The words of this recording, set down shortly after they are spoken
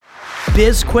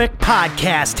BizQuick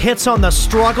podcast hits on the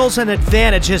struggles and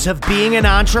advantages of being an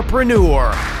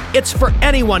entrepreneur. It's for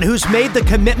anyone who's made the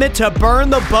commitment to burn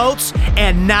the boats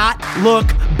and not look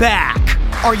back.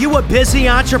 Are you a busy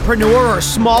entrepreneur or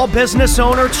small business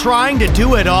owner trying to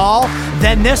do it all?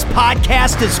 Then this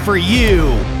podcast is for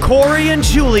you. Corey and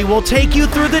Julie will take you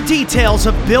through the details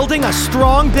of building a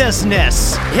strong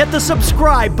business. Hit the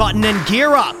subscribe button and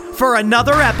gear up for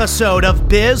another episode of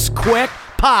BizQuick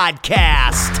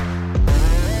Podcast.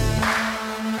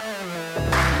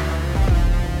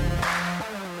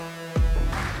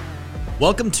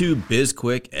 Welcome to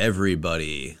BizQuick,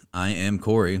 everybody. I am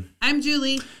Corey. I'm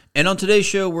Julie. And on today's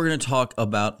show, we're going to talk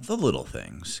about the little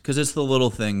things, because it's the little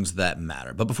things that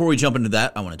matter. But before we jump into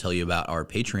that, I want to tell you about our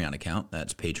Patreon account.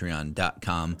 That's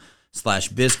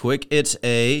patreon.com/BizQuick. It's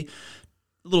a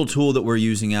little tool that we're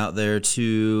using out there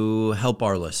to help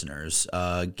our listeners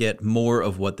get more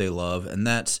of what they love, and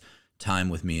that's time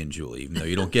with me and Julie. Even though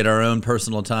you don't get our own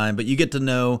personal time, but you get to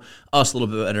know us a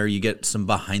little bit better. You get some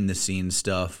behind-the-scenes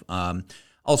stuff,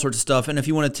 all sorts of stuff. And if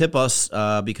you want to tip us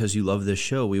because you love this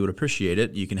show, we would appreciate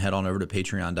it. You can head on over to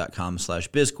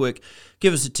patreon.com/BizQuick.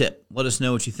 Give us a tip. Let us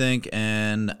know what you think,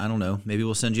 and I don't know, maybe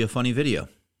we'll send you a funny video.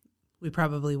 We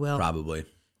probably will. Probably.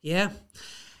 Yeah.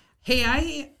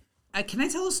 Hey, I can I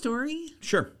tell a story?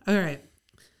 Sure. All right.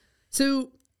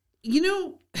 So,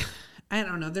 I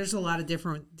don't know. There's a lot of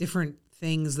different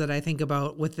things that I think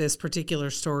about with this particular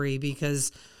story,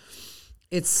 because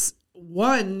it's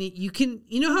one,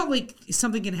 you know how like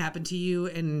something can happen to you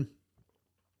and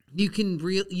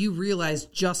you realize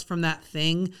just from that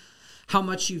thing how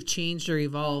much you've changed or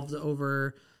evolved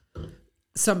over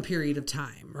some period of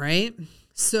time, right?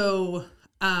 So,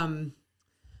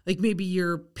 like maybe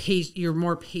you're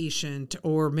more patient,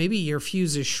 or maybe your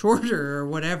fuse is shorter, or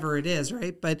whatever it is,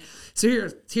 right? But so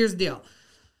here's the deal.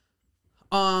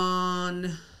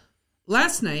 On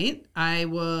last night, I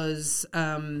was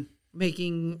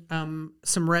making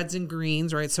some reds and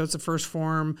greens, right? So it's a first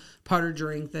form powder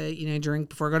drink that I drink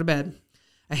before I go to bed.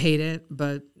 I hate it,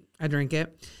 but I drink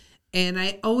it, and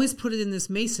I always put it in this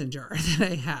mason jar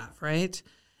that I have, right?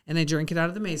 And I drink it out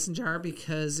of the mason jar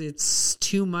because it's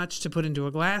too much to put into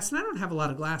a glass, and I don't have a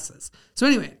lot of glasses. So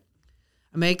anyway,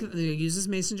 I use this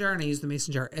mason jar, and I use the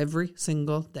mason jar every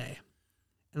single day.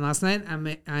 And last night,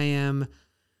 I am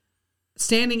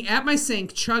standing at my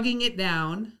sink, chugging it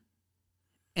down,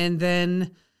 and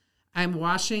then I'm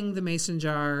washing the mason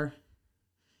jar,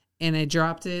 and I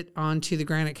dropped it onto the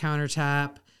granite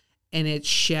countertop, and it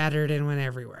shattered and went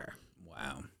everywhere.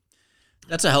 Wow.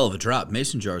 That's a hell of a drop.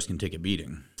 Mason jars can take a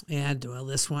beating. Yeah, well,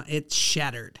 this one, it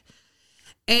shattered.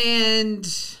 And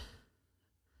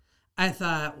I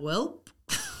thought, well,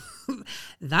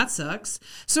 that sucks.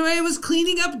 So I was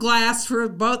cleaning up glass for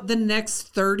about the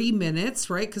next 30 minutes,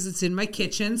 right? Because it's in my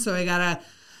kitchen. So I got to,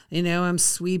 I'm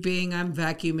sweeping, I'm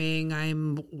vacuuming,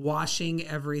 I'm washing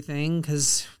everything,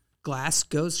 because glass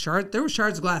goes shard. There were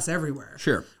shards of glass everywhere.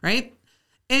 Sure. Right?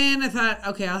 And I thought,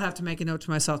 okay, I'll have to make a note to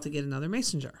myself to get another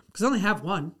mason jar, because I only have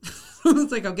one.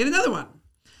 It's like, I'll get another one.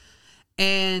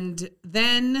 And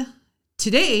then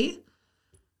today,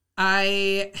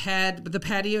 I had the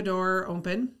patio door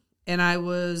open, and I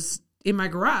was in my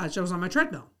garage. I was on my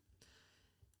treadmill.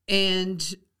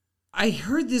 And I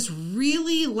heard this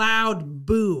really loud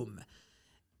boom.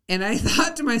 And I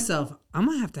thought to myself, I'm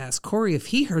going to have to ask Corey if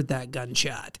he heard that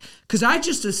gunshot, because I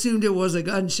just assumed it was a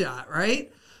gunshot,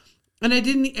 right? And I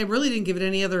really didn't give it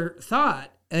any other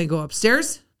thought. And I go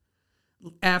upstairs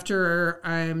after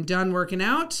I'm done working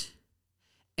out,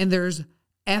 and there's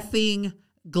effing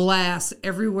glass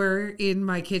everywhere in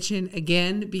my kitchen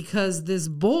again, because this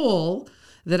bowl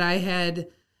that I had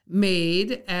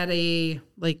made at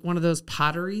one of those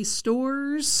pottery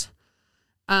stores.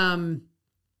 God,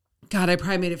 I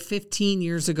probably made it 15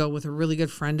 years ago with a really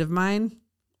good friend of mine.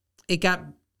 It got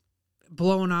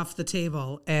blown off the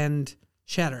table and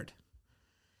shattered.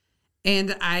 And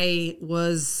the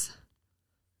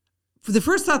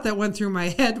first thought that went through my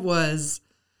head was,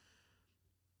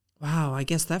 wow, I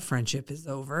guess that friendship is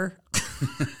over.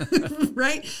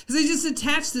 Right? Because I just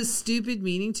attached this stupid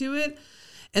meaning to it.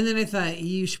 And then I thought,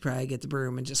 you should probably get the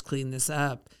broom and just clean this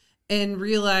up. And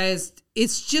realized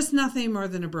it's just nothing more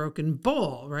than a broken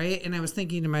bowl, right? And I was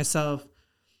thinking to myself,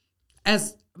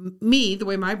 as me, the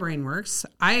way my brain works,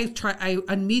 I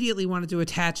immediately wanted to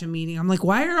attach a meaning. I'm like,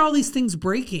 why are all these things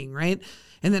breaking, right?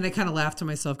 And then I kind of laugh to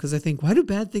myself, because I think, why do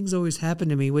bad things always happen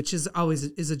to me? Which is always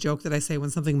a joke that I say when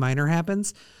something minor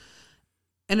happens.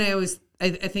 And I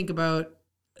think about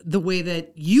the way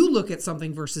that you look at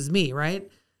something versus me,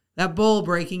 right? That bowl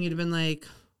breaking, you'd have been like,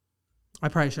 I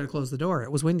probably should have closed the door.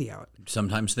 It was windy out.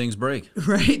 Sometimes things break.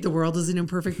 Right? The world is an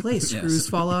imperfect place. Yes. Screws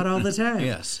fall out all the time.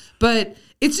 Yes. But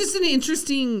it's just an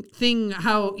interesting thing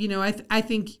how, I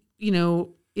think,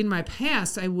 in my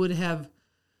past, I would have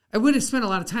spent a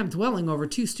lot of time dwelling over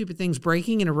two stupid things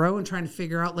breaking in a row and trying to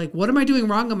figure out, like, what am I doing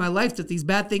wrong in my life that these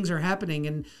bad things are happening?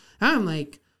 And I'm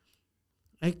like,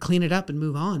 I clean it up and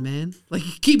move on, man. Like,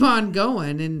 keep on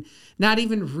going and not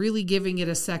even really giving it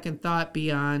a second thought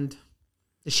beyond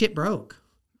the shit broke.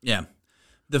 Yeah.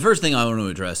 The first thing I want to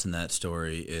address in that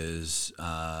story is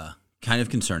kind of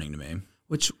concerning to me.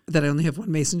 That I only have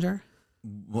one mason jar?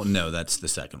 Well, no, that's the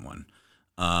second one.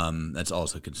 That's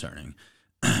also concerning.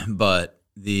 But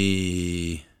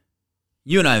you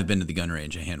and I have been to the gun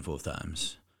range a handful of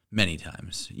times, many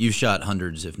times. You've shot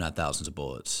hundreds, if not thousands of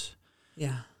bullets.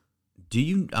 Yeah. Do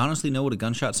you honestly know what a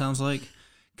gunshot sounds like?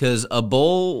 Because a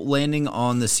bull landing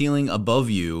on the ceiling above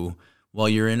you while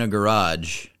you're in a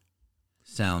garage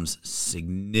sounds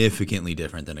significantly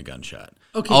different than a gunshot.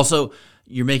 Okay. Also,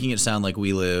 you're making it sound like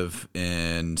we live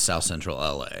in South Central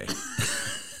LA.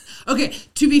 Okay,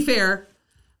 to be fair,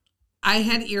 I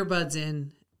had earbuds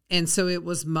in, and so it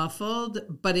was muffled,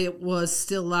 but it was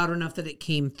still loud enough that it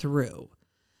came through.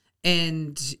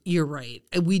 And you're right.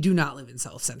 We do not live in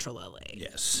South Central LA.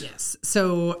 Yes. Yes.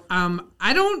 So I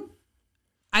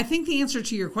think the answer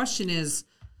to your question is,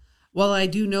 while I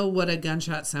do know what a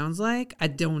gunshot sounds like, I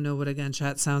don't know what a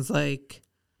gunshot sounds like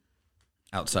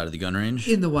Outside of the gun range?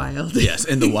 in the wild. Yes,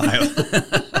 in the wild.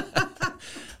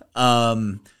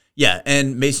 Yeah,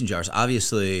 and mason jars.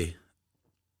 Obviously,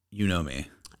 you know me.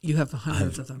 You have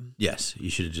hundreds of them. Yes, you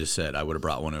should have just said I would have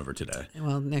brought one over today.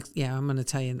 Well, I'm going to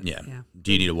tell you. Yeah.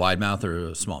 Do you need a wide mouth or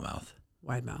a small mouth?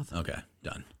 Wide mouth. Okay,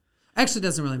 done. Actually, it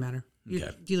doesn't really matter. Your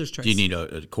Okay. dealer's choice. Do you need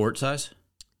a quart size?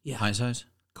 Yeah. Pint size?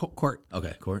 Quart.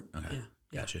 Okay, quart? Okay. Yeah.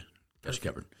 Gotcha. Got you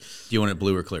covered. Do you want it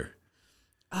blue or clear?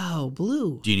 Oh,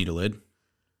 blue. Do you need a lid?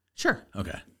 Sure.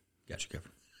 Okay. Got you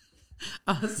covered.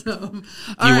 Awesome.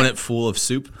 Do you want it full of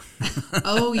soup?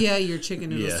 Oh, yeah. Your chicken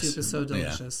noodle Yes. soup is so Yeah.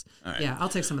 delicious. All right. Yeah, I'll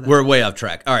take some of that. We're way off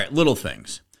track. All right, little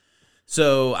things.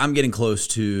 So I'm getting close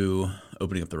to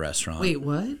opening up the restaurant. Wait,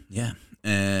 what? Yeah.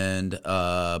 And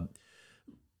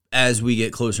as we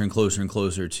get closer and closer and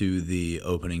closer to the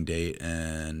opening date,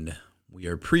 and we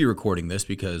are pre-recording this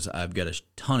because I've got a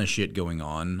ton of shit going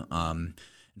on.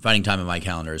 Finding time in my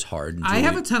calendar is hard. I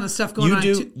have a ton of stuff going on.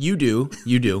 You do.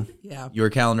 Yeah. Your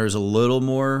calendar is a little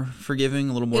more forgiving,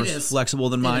 a little more It is. flexible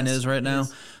than mine is right now.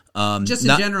 Just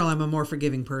in general, I'm a more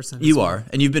forgiving person. You are,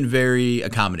 and you've been very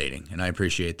accommodating, and I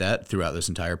appreciate that throughout this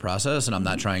entire process. And I'm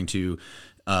not trying to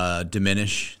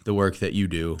diminish the work that you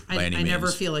do by any means. I never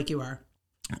feel like you are.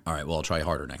 All right, well, I'll try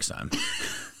harder next time.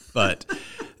 But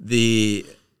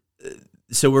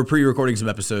so we're pre-recording some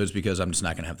episodes because I'm just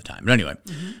not going to have the time. But anyway,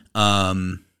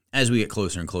 as we get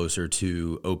closer and closer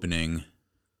to opening,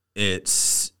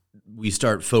 we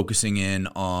start focusing in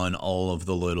on all of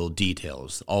the little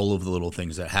details, all of the little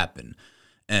things that happen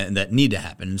and that need to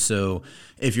happen. So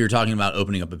if you're talking about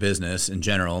opening up a business in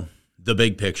general, the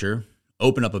big picture,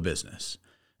 open up a business.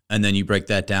 And then you break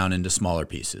that down into smaller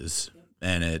pieces.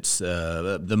 And it's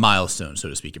the milestone, so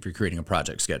to speak, if you're creating a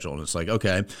project schedule. And it's like,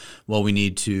 okay, well, we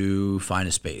need to find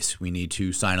a space. We need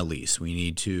to sign a lease. We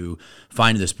need to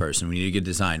find this person. We need to get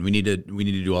design. We need to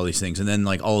do all these things. And then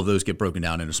like all of those get broken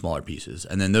down into smaller pieces.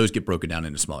 And then those get broken down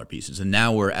into smaller pieces. And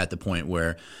now we're at the point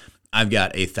where I've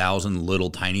got 1,000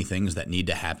 little tiny things that need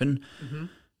to happen. Mm-hmm.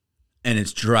 And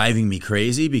it's driving me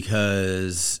crazy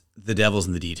because the devil's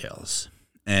in the details.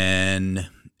 And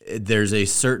there's a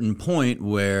certain point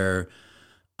where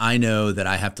I know that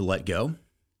I have to let go.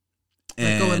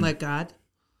 Let go and let God?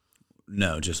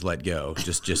 No, just let go.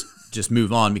 Just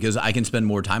move on because I can spend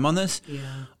more time on this.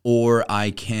 Yeah. Or I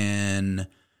can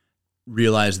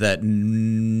realize that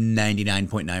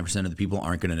 99.9% of the people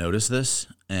aren't going to notice this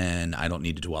and I don't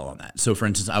need to dwell on that. So for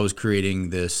instance, I was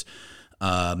creating this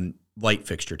light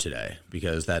fixture today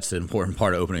because that's an important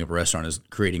part of opening up a restaurant is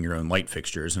creating your own light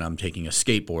fixtures. And I'm taking a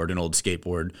skateboard, an old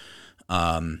skateboard,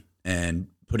 and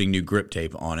putting new grip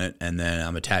tape on it, and then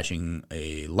I'm attaching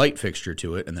a light fixture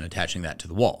to it, and then attaching that to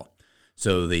the wall.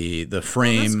 So the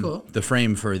frame, cool. The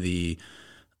frame for the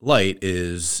light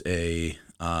is a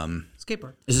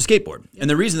skateboard. Yep. And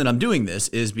the reason that I'm doing this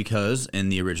is because in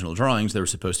the original drawings there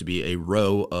was supposed to be a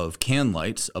row of can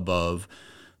lights above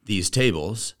these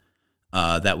tables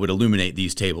that would illuminate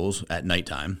these tables at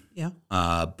nighttime. Yeah.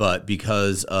 But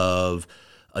because of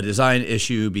a design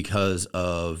issue, because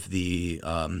of the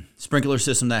sprinkler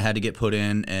system that had to get put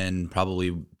in, and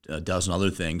probably a dozen other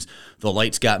things, the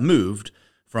lights got moved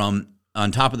from on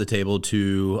top of the table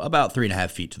to about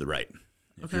 3.5 feet to the right.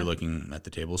 if you're looking at the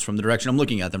tables from the direction I'm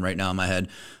looking at them right now in my head.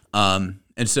 And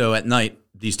so at night,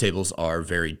 these tables are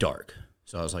very dark.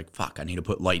 So I was like, fuck, I need to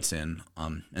put lights in.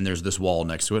 And there's this wall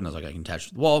next to it, and I was like, I can attach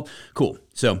to the wall. Cool.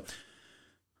 So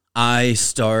I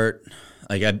start,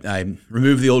 like, I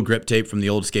remove the old grip tape from the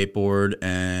old skateboard,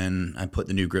 and I put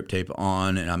the new grip tape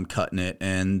on, and I'm cutting it.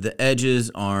 And the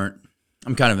edges aren't,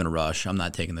 I'm kind of in a rush. I'm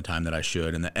not taking the time that I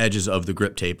should. And the edges of the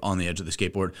grip tape on the edge of the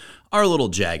skateboard are a little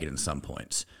jagged in some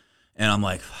points. And I'm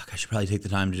like, fuck, I should probably take the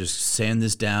time to just sand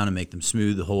this down and make them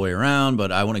smooth the whole way around.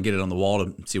 But I want to get it on the wall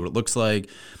to see what it looks like.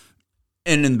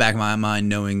 And in the back of my mind,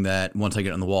 knowing that once I get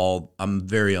it on the wall, I'm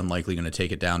very unlikely going to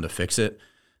take it down to fix it.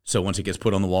 So once it gets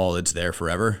put on the wall, it's there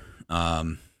forever.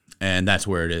 And that's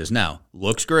where it is now.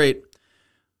 Looks great.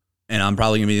 And I'm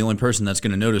probably going to be the only person that's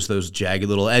going to notice those jagged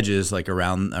little edges like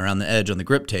around the edge on the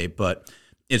grip tape. But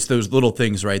it's those little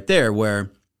things right there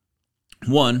where,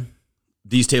 one,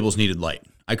 these tables needed light.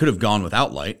 I could have gone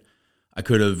without light. I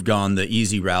could have gone the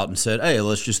easy route and said, hey,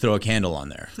 let's just throw a candle on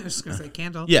there. I was just going to say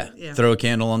candle. Yeah, throw a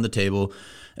candle on the table.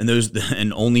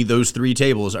 And only those 3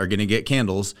 tables are going to get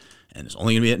candles, and it's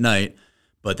only going to be at night.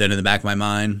 But then in the back of my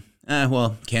mind,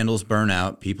 well, candles burn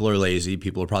out. People are lazy.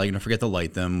 People are probably going to forget to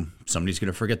light them. Somebody's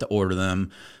going to forget to order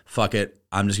them. Fuck it.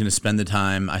 I'm just going to spend the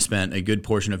time. I spent a good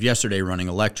portion of yesterday running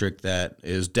electric that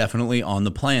is definitely on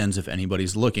the plans if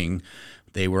anybody's looking.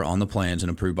 They were on the plans and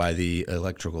approved by the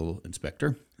electrical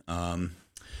inspector. That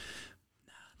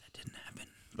didn't happen.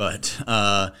 But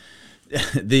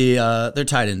they're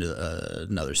tied into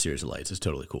another series of lights. It's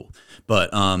totally cool.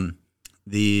 But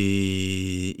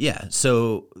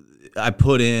so I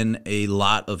put in a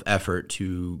lot of effort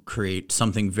to create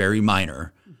something very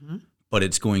minor, but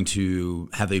it's going to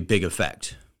have a big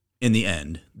effect in the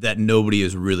end that nobody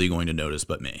is really going to notice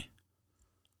but me.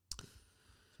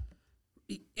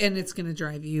 And it's going to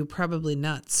drive you probably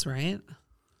nuts, right?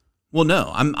 Well,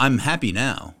 no, I'm happy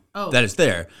now that it's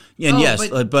there. And yes,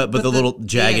 but the little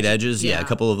jagged edges, a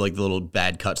couple of like the little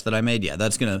bad cuts that I made,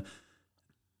 that's gonna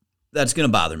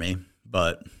bother me,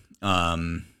 but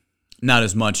not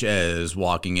as much as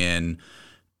walking in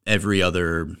every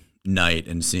other night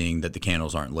and seeing that the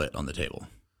candles aren't lit on the table.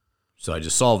 So I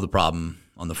just solved the problem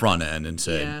on the front end and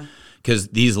said, because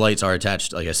these lights are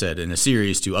attached, like I said, in a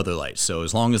series to other lights. So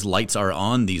as long as lights are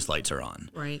on, these lights are on.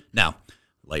 Right. Now,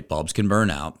 light bulbs can burn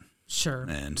out. Sure.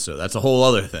 And so that's a whole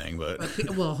other thing. But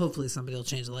well, hopefully somebody will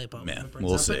change the light bulb. Yeah,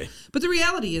 we'll see. But the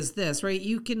reality is this, right?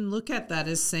 You can look at that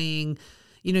as saying,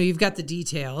 you've got the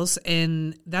details,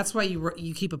 and that's why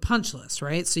you keep a punch list,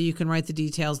 right? So you can write the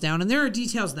details down. And there are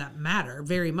details that matter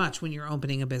very much when you're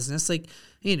opening a business. Like,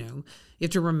 you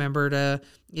have to remember to,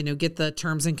 get the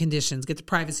terms and conditions, get the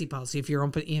privacy policy. If you're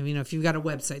open, if you've got a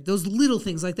website, those little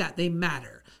things like that, they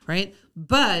matter, right?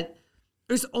 But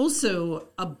there's also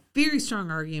a very strong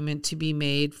argument to be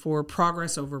made for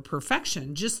progress over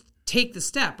perfection. Just take the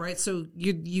step, right? So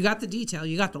you got the detail,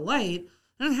 you got the light.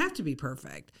 It doesn't have to be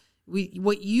perfect.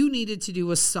 What you needed to do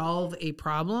was solve a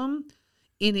problem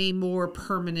in a more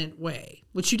permanent way,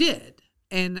 which you did.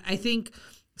 And I think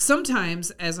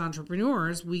sometimes as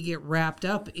entrepreneurs, we get wrapped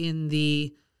up in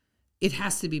it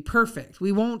has to be perfect.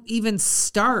 We won't even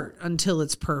start until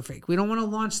it's perfect. We don't want to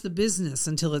launch the business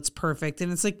until it's perfect.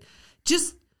 And it's like,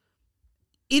 just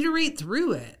iterate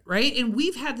through it, right? And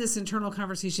we've had this internal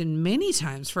conversation many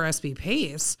times for SB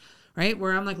Pace, right?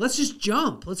 Where I'm like, let's just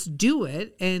jump, let's do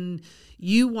it. And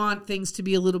you want things to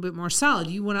be a little bit more solid.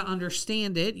 You want to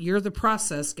understand it. You're the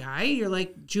process guy. You're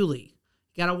like, Julie,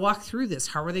 you got to walk through this.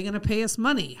 How are they going to pay us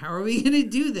money? How are we going to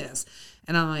do this?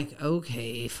 And I'm like,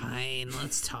 okay, fine,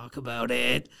 let's talk about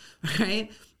it,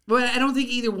 right? But I don't think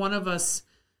either one of us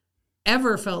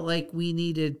ever felt like we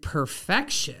needed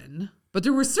perfection, but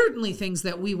there were certainly things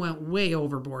that we went way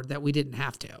overboard that we didn't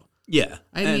have to. Yeah.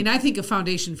 I mean, I think of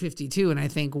Foundation 52 and I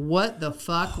think, what the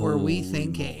fuck were we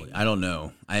thinking? Moly. I don't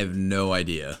know. I have no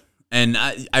idea. And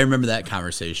I remember that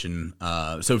conversation.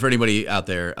 So for anybody out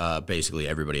there, basically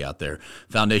everybody out there,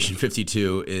 Foundation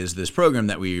 52 is this program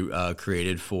that we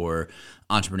created for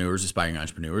entrepreneurs, aspiring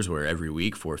entrepreneurs, where every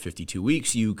week for 52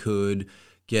 weeks you could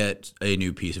get a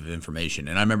new piece of information.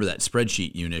 And I remember that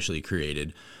spreadsheet you initially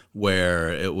created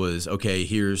where it was, okay,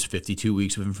 here's 52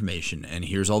 weeks of information and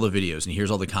here's all the videos and here's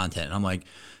all the content. And I'm like,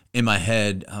 in my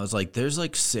head, I was like, there's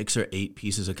like 6 or 8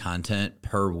 pieces of content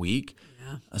per week.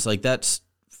 Yeah. I was like, that's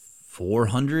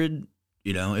 400,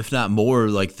 if not more,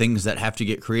 like things that have to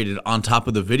get created on top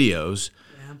of the videos.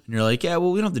 Yeah. And you're like, yeah,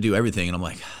 well, we don't have to do everything. And I'm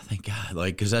like, oh, thank God,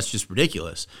 like, because that's just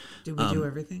ridiculous. Did we do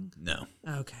everything? No.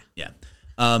 Oh, okay. Yeah.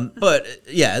 But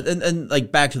yeah, and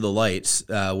like back to the lights,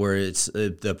 where it's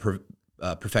the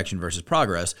perfection versus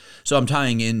progress. So I'm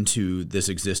tying into this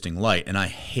existing light, and I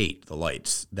hate the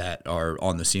lights that are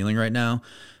on the ceiling right now.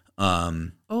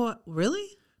 Oh, really?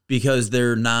 Because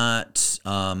they're not.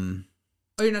 Oh,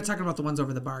 you're not talking about the ones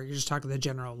over the bar. You're just talking the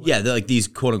general light. Yeah, they're like these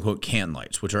quote unquote can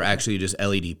lights, which are actually just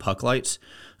LED puck lights.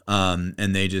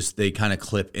 And they kind of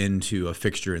clip into a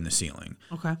fixture in the ceiling.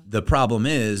 Okay. The problem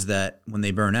is that when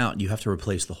they burn out, you have to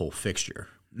replace the whole fixture.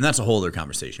 And that's a whole other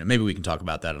conversation. Maybe we can talk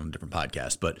about that on a different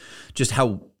podcast. But just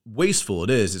how wasteful it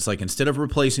is. It's like instead of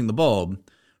replacing the bulb,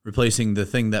 replacing the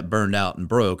thing that burned out and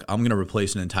broke, I'm going to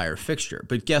replace an entire fixture.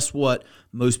 But guess what?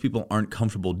 Most people aren't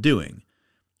comfortable doing?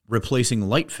 Replacing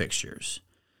light fixtures.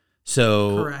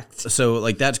 So, correct. So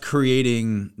like that's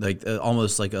creating like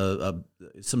almost like a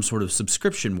some sort of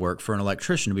subscription work for an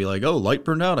electrician to be like, oh, light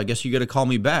burned out. I guess you got to call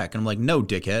me back. And I'm like, no,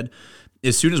 dickhead.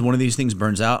 As soon as one of these things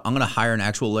burns out, I'm going to hire an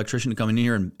actual electrician to come in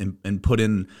here and put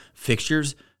in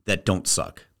fixtures that don't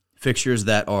suck. Fixtures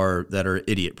that are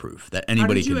idiot proof that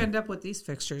anybody can. How did you end up with these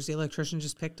fixtures? The electrician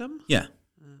just picked them? Yeah.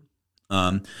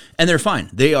 And they're fine.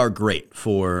 They are great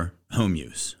for home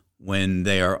use when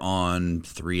they are on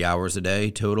 3 hours a day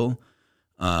total.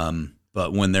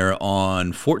 But when they're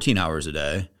on 14 hours a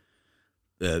day,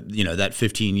 that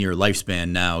 15-year lifespan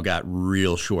now got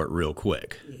real short real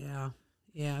quick.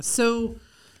 Yeah. So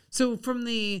from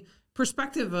the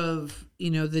perspective of,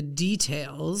 the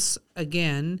details,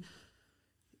 again,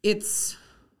 it's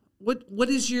what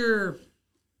do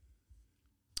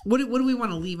we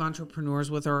want to leave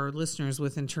entrepreneurs with, or our listeners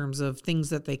with, in terms of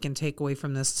things that they can take away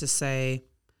from this to say,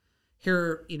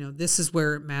 here, this is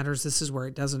where it matters, this is where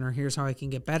it doesn't, or here's how I can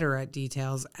get better at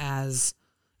details as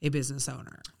a business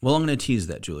owner? Well, I'm going to tease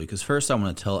that, Julie, because first I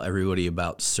want to tell everybody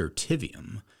about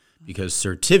Certivium, because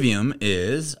Certivium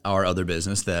is our other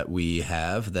business that we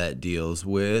have that deals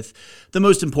with the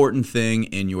most important thing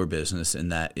in your business,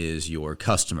 and that is your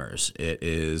customers. It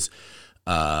is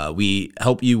we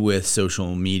help you with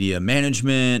social media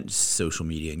management, social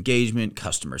media engagement,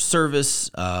 customer service,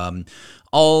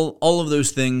 all of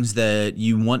those things that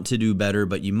you want to do better,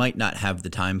 but you might not have the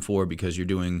time for because you're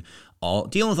dealing with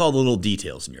all the little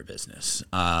details in your business.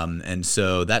 And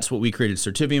so that's what we created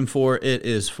Certivium for. It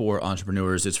is for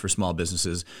entrepreneurs. It's for small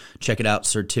businesses. Check it out,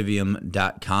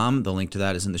 certivium.com. The link to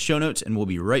that is in the show notes, and we'll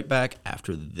be right back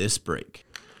after this break.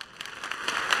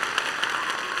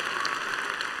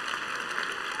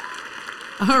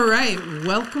 All right.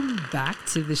 Welcome back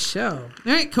to the show.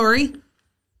 All right, Corey,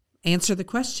 answer the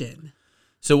question.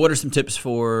 So what are some tips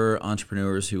for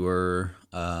entrepreneurs who are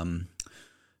trying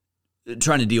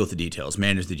to deal with the details,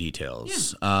 manage the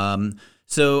details? Yeah.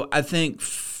 So I think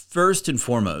first and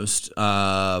foremost,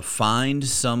 find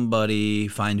some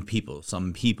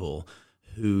people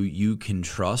who you can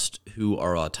trust, who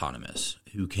are autonomous,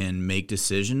 who can make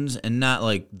decisions, and not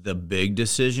like the big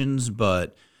decisions,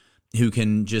 but who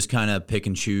can just kind of pick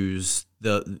and choose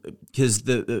because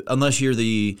unless you're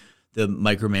the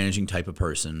micromanaging type of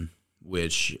person,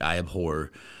 which I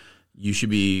abhor, you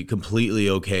should be completely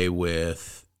okay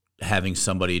with having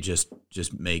somebody just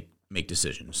make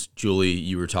decisions. Julie,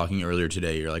 you were talking earlier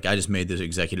today. You're like, I just made this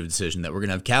executive decision that we're going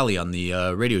to have Callie on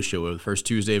the radio show the first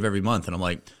Tuesday of every month. And I'm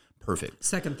like, perfect.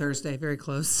 Second Thursday, very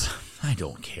close. I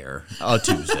don't care.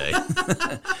 Tuesday.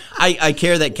 I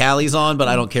care that Callie's on, but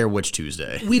I don't care which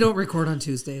Tuesday. We don't record on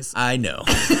Tuesdays. I know.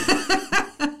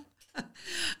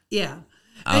 Yeah.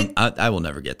 I will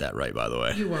never get that right, by the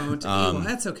way. You won't.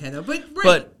 That's okay, though. But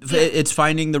yeah. It's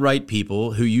finding the right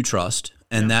people who you trust,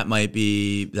 and that might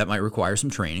require some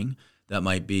training. That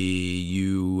might be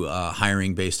you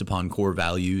hiring based upon core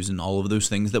values and all of those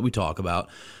things that we talk about.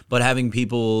 But having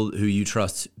people who you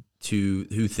trust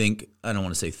who think, I don't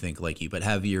want to say think like you, but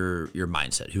have your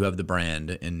mindset, who have the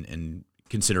brand in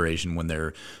consideration when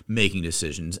they're making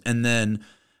decisions, and then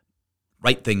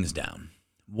write things down.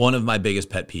 One of my biggest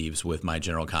pet peeves with my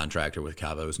general contractor with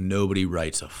Cavo is nobody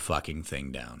writes a fucking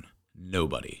thing down.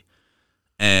 Nobody.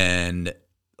 And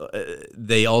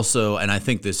they also, and I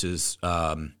think this is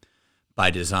by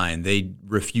design, they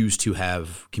refuse to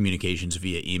have communications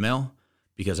via email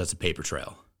because that's a paper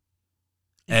trail.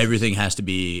 Everything has to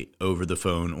be over the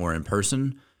phone or in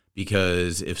person,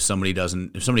 because if somebody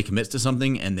commits to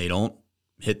something and they don't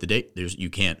hit the date, you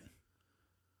can't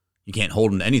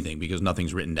hold them to anything because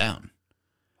nothing's written down.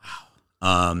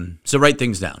 So write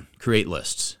things down, create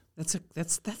lists.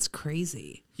 That's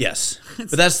crazy. Yes.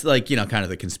 But that's like, kind of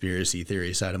the conspiracy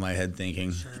theory side of my head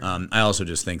thinking. Sure. I also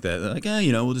just think that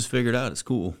we'll just figure it out. It's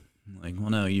cool. Like, well,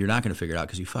 no, you're not going to figure it out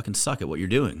because you fucking suck at what you're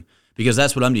doing. Because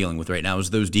that's what I'm dealing with right now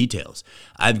is those details.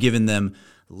 I've given them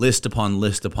list upon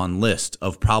list upon list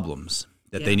of problems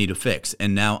that they need to fix.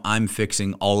 And now I'm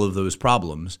fixing all of those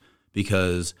problems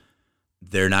because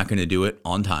they're not going to do it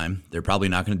on time. They're probably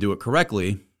not going to do it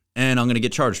correctly, and I'm going to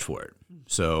get charged for it.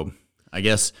 So I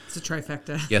guess It's a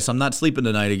trifecta. Guess I'm not sleeping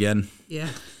tonight again. Yeah.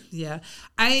 Yeah.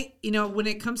 When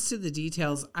it comes to the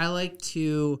details, I like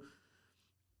to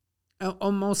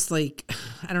almost like,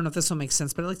 I don't know if this will make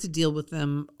sense, but I like to deal with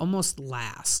them almost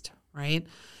last, right?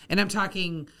 And I'm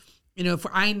talking, if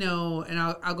I know, and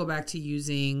I'll go back to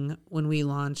using when we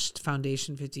launched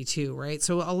Foundation 52, right?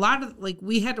 So a lot of,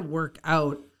 we had to work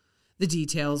out the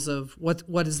details of what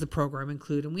does the program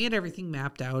include, and we had everything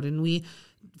mapped out, and we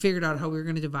figured out how we were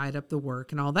going to divide up the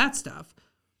work and all that stuff.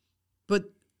 But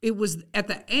it was at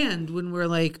the end when we're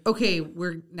like, okay,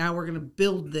 we're going to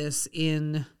build this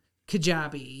in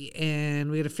Kajabi,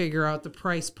 and we had to figure out the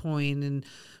price point, and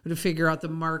we had to figure out the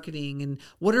marketing, and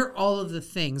what are all of the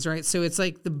things, right? So it's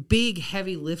like the big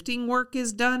heavy lifting work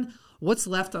is done. What's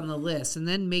left on the list? And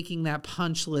then making that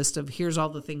punch list of here's all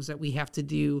the things that we have to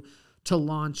do to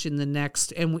launch in the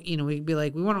next. And, we'd be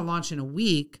like, we want to launch in a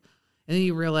week. And then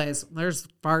you realize there's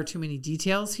far too many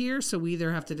details here. So we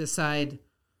either have to decide,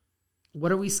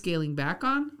 what are we scaling back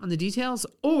on the details,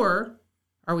 or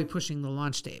are we pushing the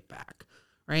launch date back?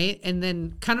 Right. And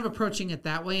then kind of approaching it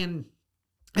that way. And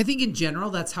I think in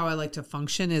general, that's how I like to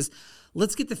function is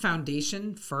let's get the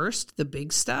foundation first, the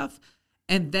big stuff,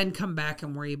 and then come back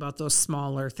and worry about those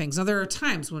smaller things. Now, there are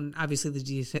times when obviously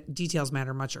the details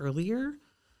matter much earlier,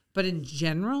 but in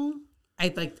general,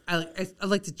 I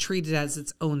like to treat it as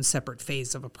its own separate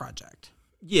phase of a project.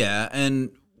 Yeah,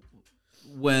 and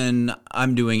when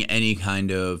I'm doing any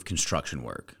kind of construction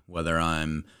work, whether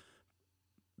I'm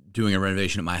doing a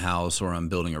renovation at my house or I'm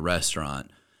building a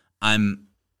restaurant, I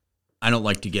don't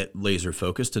like to get laser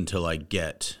focused until I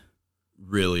get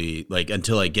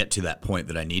until I get to that point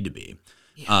that I need to be.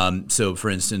 Yeah. So for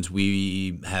instance,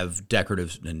 we have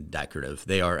decorative.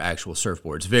 They are actual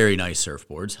surfboards, very nice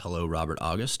surfboards. Hello, Robert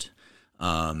August.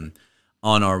 On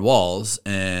our walls,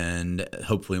 and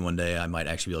hopefully one day I might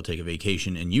actually be able to take a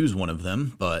vacation and use one of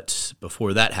them. But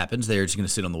before that happens, they're just going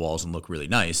to sit on the walls and look really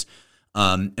nice.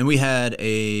 And we had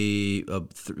we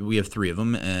have three of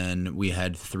them, and we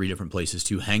had 3 different places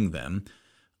to hang them.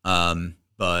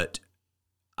 But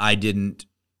I didn't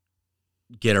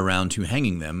get around to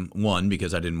hanging them. One,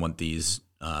 because I didn't want these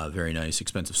very nice,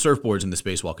 expensive surfboards in the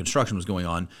space while construction was going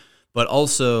on. But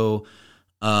also,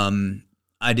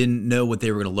 I didn't know what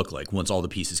they were going to look like once all the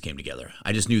pieces came together.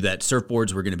 I just knew that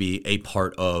surfboards were going to be a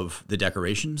part of the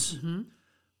decorations. Mm-hmm.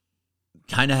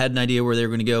 Kind of had an idea where they were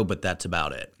going to go, but that's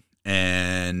about it.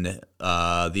 And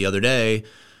the other day,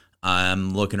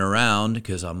 I'm looking around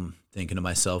because I'm thinking to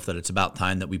myself that it's about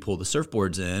time that we pull the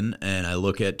surfboards in, and I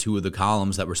look at 2 of the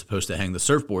columns that we're supposed to hang the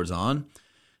surfboards on,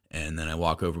 and then I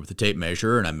walk over with the tape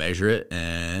measure and I measure it,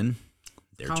 and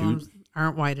they're columns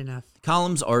aren't wide enough.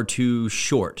 Columns are too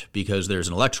short because there's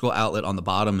an electrical outlet on the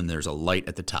bottom and there's a light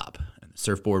at the top, and the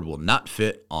surfboard will not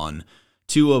fit on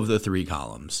 2 of the 3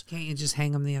 columns. Can't you just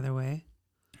hang them the other way?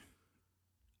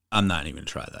 I'm not even going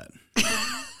to try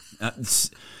that.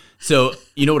 So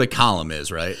you know what a column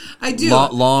is, right? I do.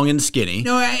 Long and skinny.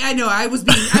 No, I know. I was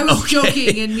okay.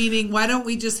 Joking and meaning, why don't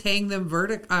we just hang them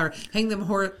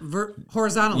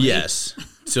horizontally? Yes.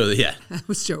 So yeah. I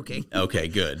was joking. Okay,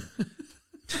 good.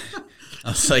 I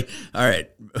was like, all right.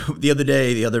 The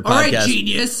other podcast, all right,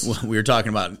 genius. We were talking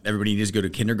about everybody needs to go to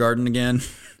kindergarten again.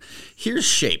 Here's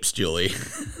shapes, Julie.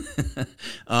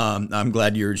 I'm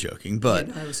glad you were joking, but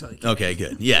yeah, no, I was joking. Okay,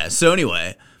 good. Yeah. So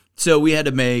anyway, we had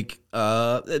to make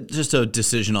just a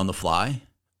decision on the fly,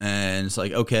 and it's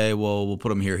like, okay, well, we'll put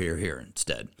them here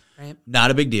instead. Right.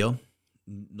 Not a big deal.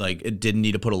 Like, it didn't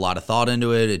need to put a lot of thought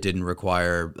into it. It didn't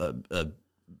require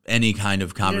any kind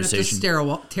of conversation. You didn't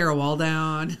have to tear a wall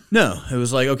down. No, it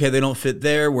was like, okay, they don't fit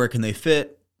there. Where can they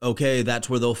fit? Okay, that's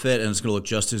where they'll fit, and it's going to look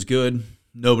just as good.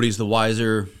 Nobody's the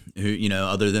wiser,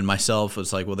 other than myself.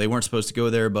 It's like, well, they weren't supposed to go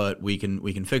there, but we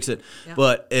can fix it. Yeah.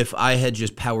 But if I had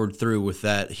just powered through with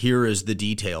that, here is the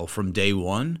detail from day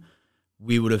one,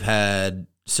 we would have had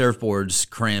surfboards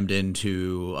crammed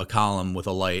into a column with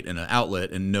a light and an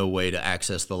outlet and no way to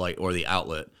access the light or the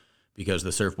outlet because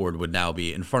the surfboard would now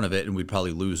be in front of it, and we'd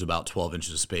probably lose about 12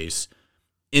 inches of space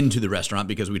into the restaurant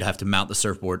because we'd have to mount the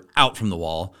surfboard out from the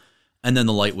wall, and then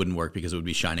the light wouldn't work because it would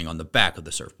be shining on the back of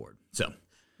the surfboard. So,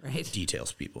 right.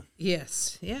 Details, people.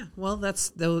 Yes. Yeah. Well, but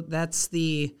that's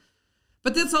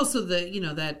also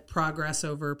the, that progress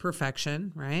over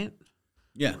perfection, right?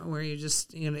 Yeah. Where you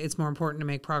just, it's more important to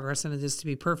make progress than it is to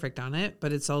be perfect on it,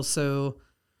 but it's also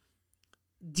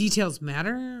details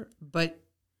matter, but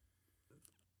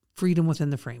freedom within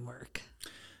the framework.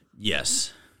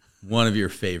 Yes. One of your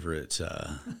favorite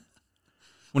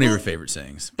One of your favorite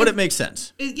sayings, but it makes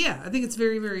sense. Yeah, I think it's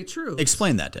very, very true.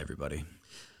 Explain that to everybody.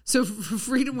 So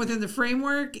freedom within the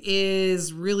framework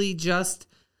is really just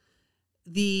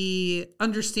the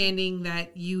understanding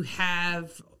that you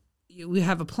have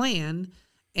a plan,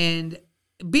 and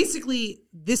basically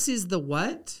this is the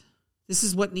what. This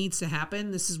is what needs to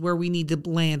happen. This is where we need to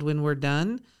land when we're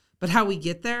done. But how we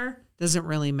get there doesn't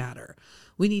really matter.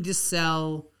 We need to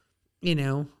sell,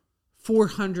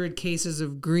 400 cases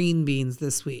of green beans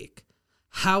this week.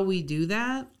 How we do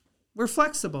that, we're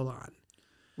flexible on.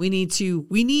 We need 3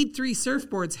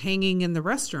 surfboards hanging in the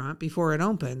restaurant before it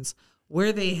opens.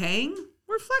 Where they hang,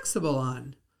 we're flexible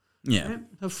on. Yeah. Right?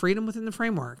 So freedom within the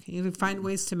framework. You can find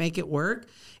ways to make it work.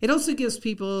 It also gives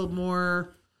people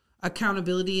more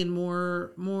accountability and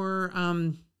more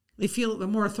they feel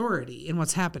more authority in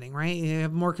what's happening, right? They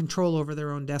have more control over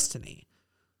their own destiny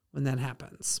when that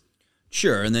happens.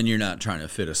 Sure, and then you're not trying to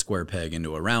fit a square peg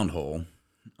into a round hole,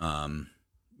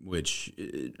 which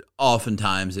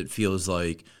oftentimes it feels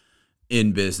like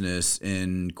in business,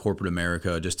 in corporate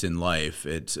America, just in life,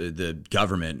 it's the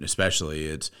government especially,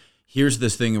 it's here's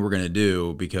this thing that we're going to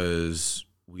do because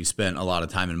we spent a lot of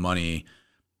time and money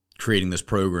creating this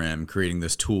program, creating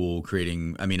this tool,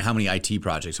 how many IT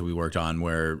projects have we worked on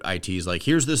where IT is like,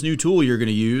 here's this new tool you're going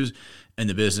to use, and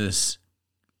the business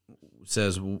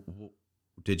says,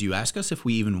 did you ask us if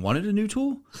we even wanted a new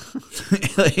tool?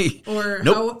 Or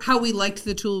nope. how we liked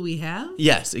the tool we have?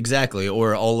 Yes, exactly.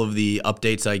 Or all of the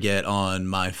updates I get on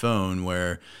my phone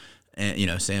where,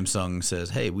 Samsung says,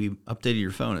 hey, we updated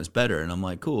your phone. It's better. And I'm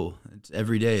like, cool. It's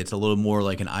every day. It's a little more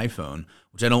like an iPhone,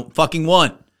 which I don't fucking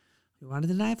want. If you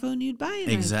wanted an iPhone, you'd buy an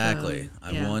Exactly.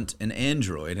 iPhone. I want an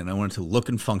Android, and I want it to look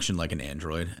and function like an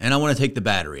Android, and I want to take the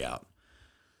battery out.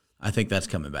 I think that's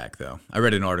coming back, though. I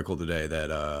read an article today that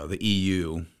the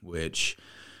EU, which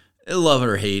I love it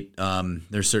or hate,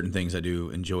 there's certain things I do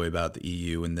enjoy about the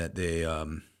EU, and that they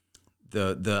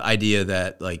the idea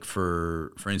that, like,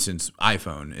 for instance,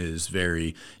 iPhone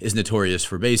is notorious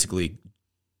for basically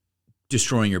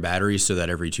destroying your battery, so that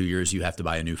every 2 years you have to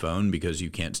buy a new phone because you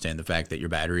can't stand the fact that your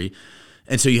battery,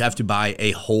 and so you have to buy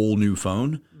a whole new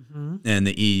phone. Mm-hmm. And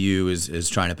the EU is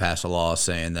trying to pass a law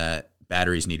saying that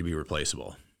batteries need to be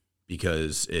replaceable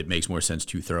because it makes more sense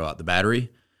to throw out the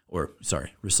battery,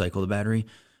 recycle the battery,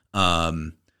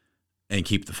 and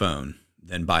keep the phone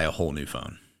than buy a whole new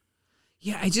phone.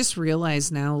 Yeah, I just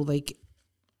realized now, like,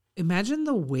 imagine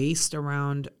the waste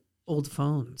around old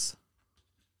phones.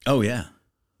 Oh, yeah.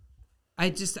 I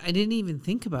didn't even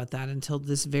think about that until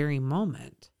this very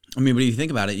moment. I mean, but if you think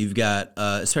about it, you've got,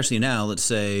 especially now, let's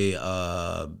say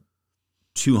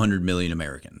 200 million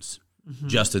Americans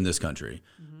just in this country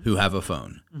who have a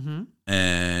phone. Mm-hmm.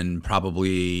 And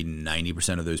probably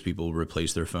 90% of those people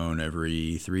replace their phone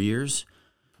every 3 years.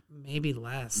 Maybe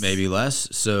less.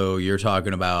 So you're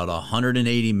talking about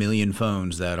 180 million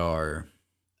phones that are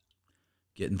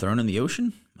getting thrown in the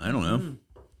ocean? I don't know. Mm-hmm.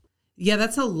 Yeah,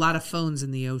 that's a lot of phones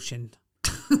in the ocean.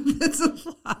 That's a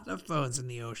lot of phones in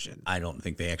the ocean. I don't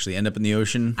think they actually end up in the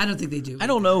ocean. I don't think they do. I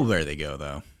don't know where they go,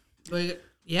 though. But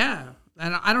yeah,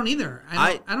 I don't either.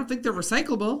 I don't think they're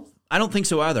recyclable. I don't think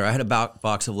so either. I had a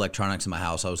box of electronics in my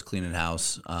house. I was cleaning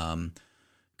house a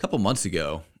couple months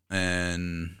ago,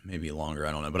 and maybe longer,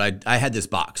 I don't know. But I had this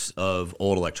box of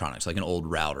old electronics, like an old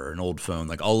router, an old phone,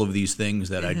 like all of these things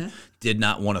that I did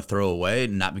not want to throw away,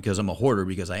 not because I'm a hoarder,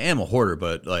 because I am a hoarder,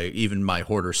 but like even my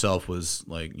hoarder self was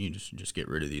like, you just get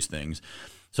rid of these things.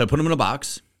 So I put them in a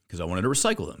box because I wanted to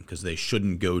recycle them because they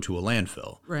shouldn't go to a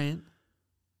landfill. Right.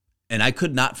 And I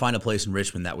could not find a place in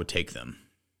Richmond that would take them.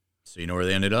 So you know where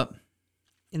they ended up?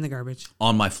 In the garbage.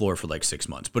 On my floor for like 6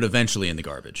 months, but eventually in the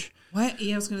garbage. What?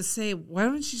 Yeah, I was going to say, why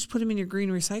don't you just put them in your green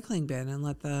recycling bin and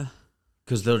let the...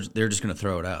 Because they're just going to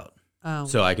throw it out. Oh.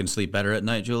 So I can sleep better at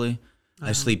night, Julie.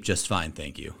 I sleep just fine,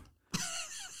 thank you.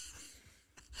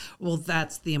 Well,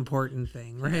 that's the important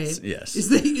thing, right? Yes. Is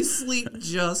that you sleep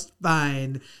just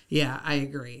fine. Yeah, I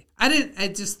agree.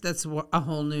 That's a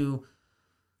whole new...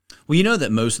 Well, you know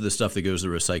that most of the stuff that goes to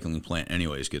the recycling plant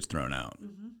anyways gets thrown out.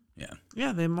 Mm-hmm. Yeah.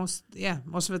 Yeah,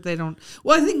 most of it they don't.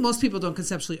 Well, I think most people don't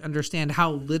conceptually understand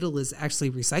how little is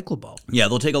actually recyclable. Yeah,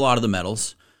 they'll take a lot of the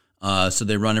metals. So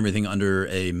they run everything under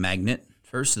a magnet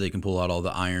first so they can pull out all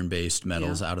the iron-based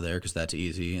metals out of there because that's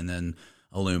easy, and then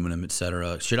aluminum,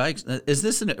 etc. Is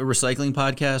this a recycling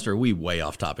podcast, or are we way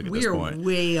off topic at this point? We are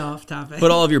way off topic.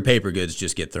 But all of your paper goods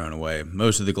just get thrown away.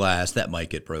 Most of the glass, that might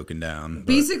get broken down.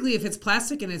 Basically, if it's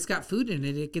plastic and it's got food in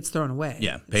it, it gets thrown away.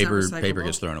 Yeah, paper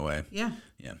gets thrown away. Yeah.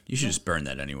 Yeah, you should just burn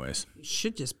that anyways. You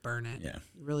should just burn it. Yeah.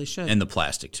 You really should. And the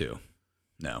plastic, too.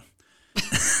 No.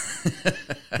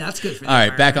 That's good for All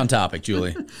right, back on topic,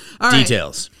 Julie. All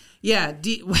Details. Right. Yeah.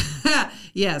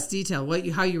 Yes, detail.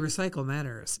 How you recycle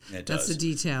matters. It That's does. the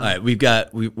detail. All right,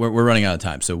 we're running out of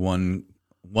time. So one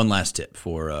last tip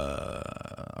for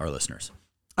our listeners.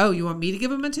 Oh, you want me to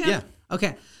give them a tip? Yeah.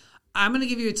 Okay. I'm going to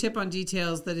give you a tip on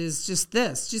details that is just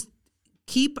this. Just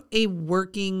keep a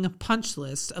working punch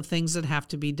list of things that have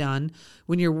to be done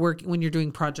when you're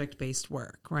doing project-based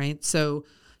work, right? So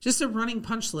just a running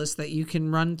punch list that you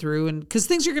can run through, and because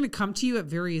things are going to come to you at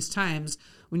various times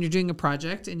when you're doing a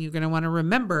project, and you're going to want to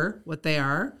remember what they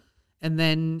are, and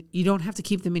then you don't have to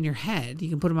keep them in your head. You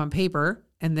can put them on paper,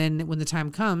 and then when the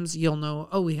time comes, you'll know,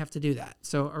 oh, we have to do that.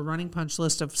 So a running punch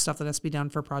list of stuff that has to be done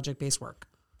for project-based work.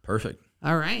 Perfect.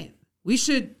 All right. We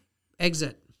should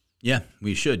exit. Yeah,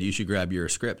 we should. You should grab your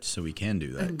script so we can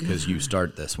do that because you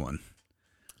start this one.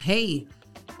 Hey,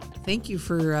 thank you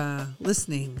for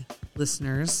listening,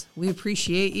 listeners. We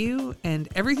appreciate you, and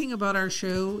everything about our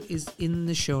show is in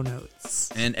the show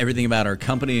notes. And everything about our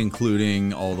company,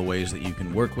 including all the ways that you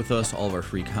can work with us, all of our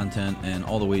free content, and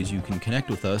all the ways you can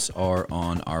connect with us are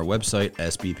on our website,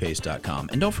 sbpace.com.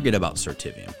 And don't forget about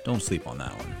Certivium. Don't sleep on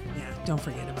that one. Yeah, don't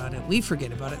forget about it. We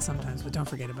forget about it sometimes, but don't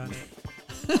forget about it.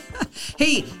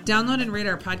 Hey, download and rate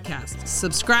our podcast.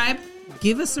 Subscribe.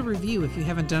 Give us a review if you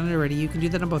haven't done it already. You can do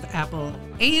that on both Apple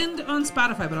and on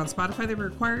Spotify. But on Spotify, they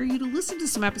require you to listen to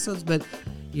some episodes, but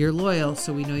you're loyal,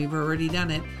 so we know you've already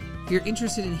done it. If you're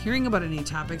interested in hearing about any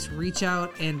topics, reach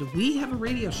out. And we have a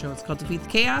radio show. It's called Defeat the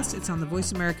Chaos. It's on the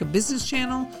Voice America Business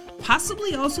Channel,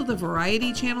 possibly also the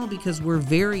Variety Channel, because we're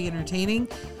very entertaining.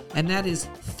 And that is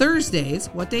Thursdays.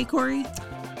 What day, Corey?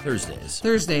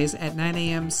 Thursdays at 9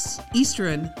 a.m.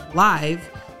 Eastern, live,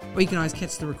 or you can always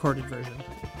catch the recorded version.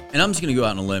 And I'm just going to go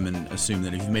out on a limb and assume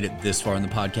that if you've made it this far in the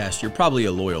podcast, you're probably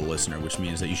a loyal listener, which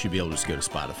means that you should be able to just go to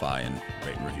Spotify and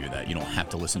rate and review that. You don't have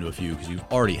to listen to a few because you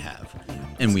already have.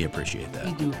 And we appreciate that.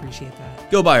 We do appreciate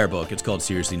that. Go buy our book. It's called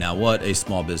Seriously Now What? A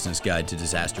Small Business Guide to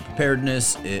Disaster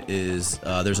Preparedness. It is,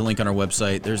 there's a link on our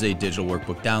website. There's a digital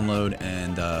workbook download.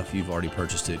 And if you've already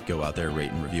purchased it, go out there,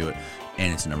 rate and review it.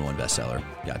 And it's the #1 bestseller.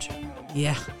 Gotcha.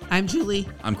 Yeah. I'm Julie.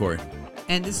 I'm Corey.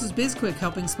 And this is BizQuick,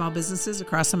 helping small businesses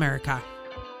across America.